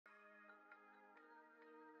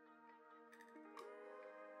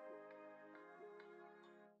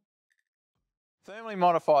Thermally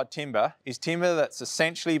modified timber is timber that's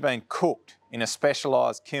essentially been cooked in a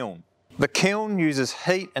specialised kiln. The kiln uses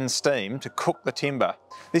heat and steam to cook the timber.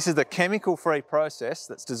 This is a chemical-free process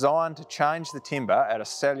that's designed to change the timber at a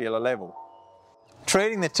cellular level.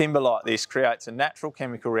 Treating the timber like this creates a natural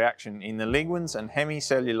chemical reaction in the lignins and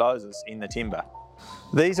hemicelluloses in the timber.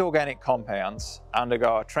 These organic compounds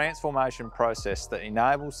undergo a transformation process that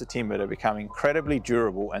enables the timber to become incredibly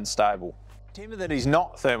durable and stable. Timber that is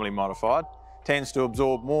not thermally modified tends to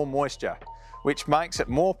absorb more moisture, which makes it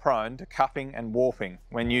more prone to cupping and warping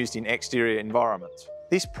when used in exterior environments.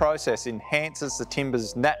 This process enhances the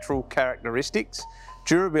timber's natural characteristics,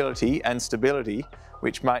 durability and stability,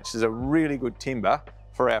 which makes it a really good timber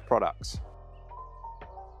for our products.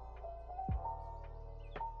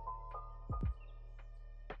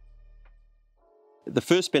 The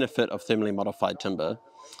first benefit of thermally modified timber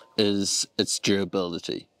is its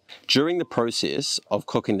durability. During the process of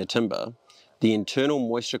cooking the timber, the internal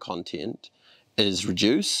moisture content is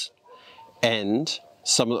reduced and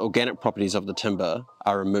some of the organic properties of the timber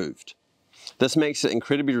are removed. This makes it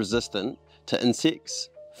incredibly resistant to insects,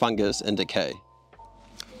 fungus and decay.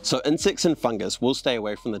 So insects and fungus will stay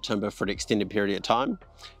away from the timber for an extended period of time.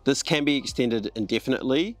 This can be extended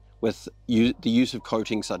indefinitely with the use of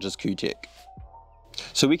coatings such as Q-Tech.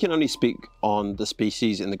 So we can only speak on the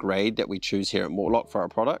species and the grade that we choose here at Mortlock for our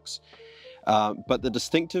products, but the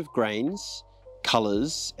distinctive grains,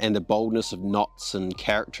 colours and the boldness of knots and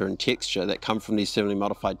character and texture that come from these thermally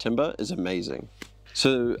modified timber is amazing.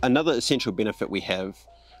 So another essential benefit we have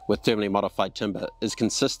with thermally modified timber is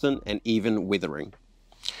consistent and even weathering.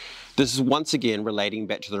 This is once again relating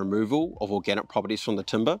back to the removal of organic properties from the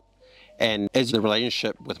timber, and as the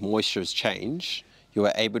relationship with moisture change, you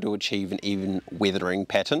are able to achieve an even weathering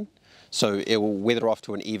pattern. So it will weather off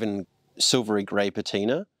to an even silvery grey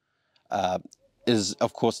patina. Is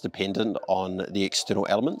of course dependent on the external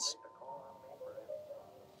elements.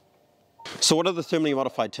 So what are the thermally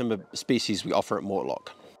modified timber species we offer at Mortlock?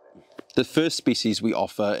 The first species we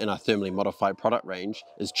offer in our thermally modified product range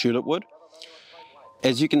is tulip wood.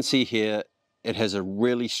 As you can see here, it has a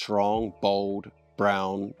really strong, bold,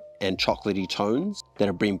 brown and chocolatey tones that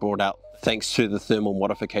have been brought out thanks to the thermal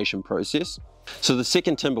modification process. So the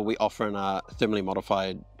second timber we offer in our thermally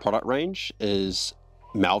modified product range is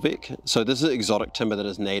Malvik. So this is exotic timber that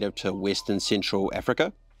is native to Western Central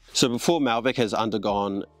Africa. So before Malvik has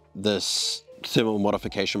undergone this thermal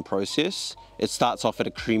modification process, it starts off at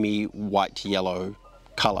a creamy white to yellow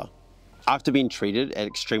color. After being treated at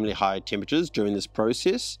extremely high temperatures during this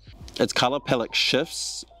process, its color palette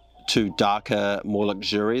shifts to darker, more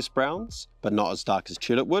luxurious browns, but not as dark as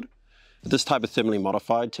tulip wood. This type of thermally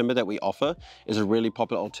modified timber that we offer is a really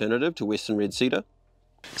popular alternative to Western red cedar.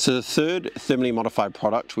 So the third thermally modified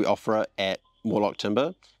product we offer at Mortlock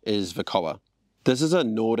Timber is Vacoa. This is a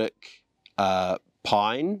Nordic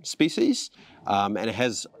pine species and it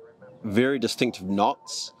has very distinctive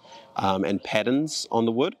knots and patterns on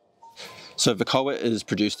the wood. So Vacoa is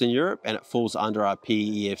produced in Europe and it falls under our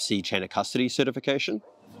PEFC chain of custody certification.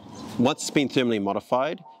 Once it's been thermally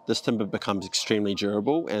modified, this timber becomes extremely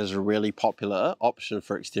durable and is a really popular option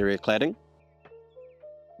for exterior cladding.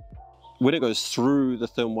 When it goes through the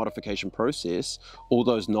thermal modification process, all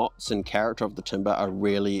those knots and character of the timber are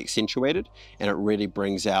really accentuated and it really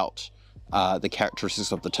brings out the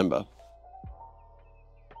characteristics of the timber.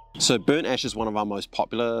 So burnt ash is one of our most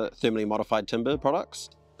popular thermally modified timber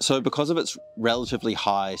products. So because of its relatively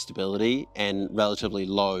high stability and relatively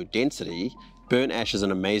low density, burnt ash is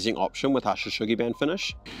an amazing option with our shishuggi band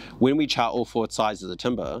finish. When we char all four sides of the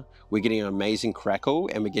timber, we're getting an amazing crackle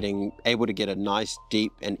and we're able to get a nice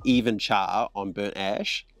deep and even char on burnt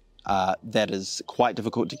ash that is quite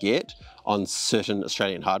difficult to get on certain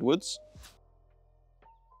Australian hardwoods.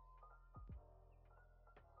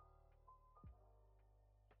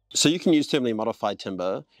 So you can use thermally modified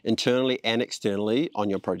timber internally and externally on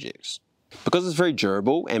your projects. Because it's very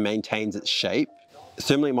durable and maintains its shape,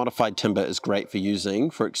 thermally modified timber is great for using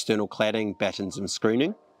for external cladding, battens and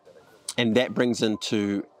screening. And that brings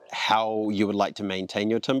into how you would like to maintain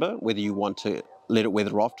your timber, whether you want to let it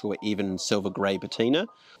weather off to an even silver grey patina,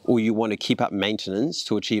 or you want to keep up maintenance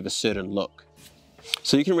to achieve a certain look.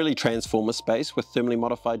 So you can really transform a space with thermally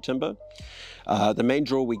modified timber. The main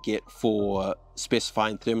draw we get for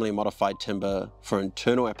specifying thermally modified timber for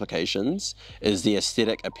internal applications is the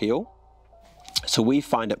aesthetic appeal. So we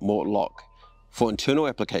find at Mortlock, for internal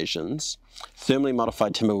applications, thermally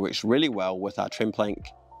modified timber works really well with our trem plank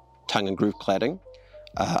tongue and groove cladding,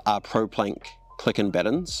 our pro plank click and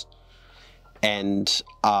battens, and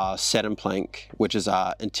our satin plank, which is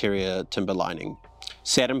our interior timber lining.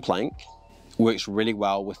 Satin plank works really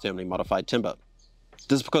well with thermally modified timber.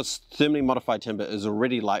 This is because thermally modified timber is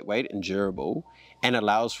already lightweight and durable and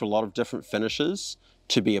allows for a lot of different finishes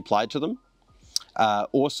to be applied to them.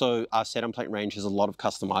 Also, our satin plate range has a lot of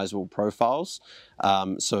customizable profiles,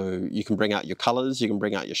 so you can bring out your colors, you can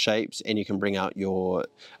bring out your shapes, and you can bring out your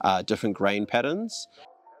different grain patterns.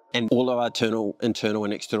 And all of our internal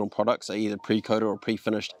and external products are either pre-coated or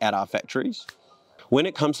pre-finished at our factories. When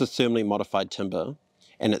it comes to thermally modified timber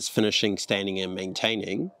and its finishing, standing and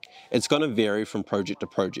maintaining, it's going to vary from project to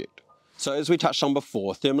project. So as we touched on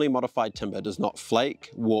before, thermally modified timber does not flake,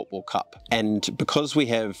 warp or cup. And because we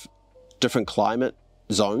have different climate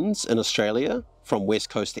zones in Australia, from west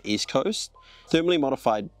coast to east coast, thermally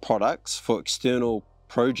modified products for external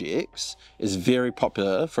projects is very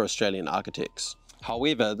popular for Australian architects.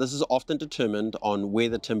 However, this is often determined on where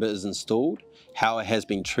the timber is installed, how it has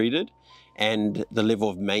been treated, and the level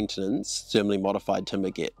of maintenance thermally modified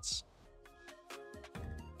timber gets.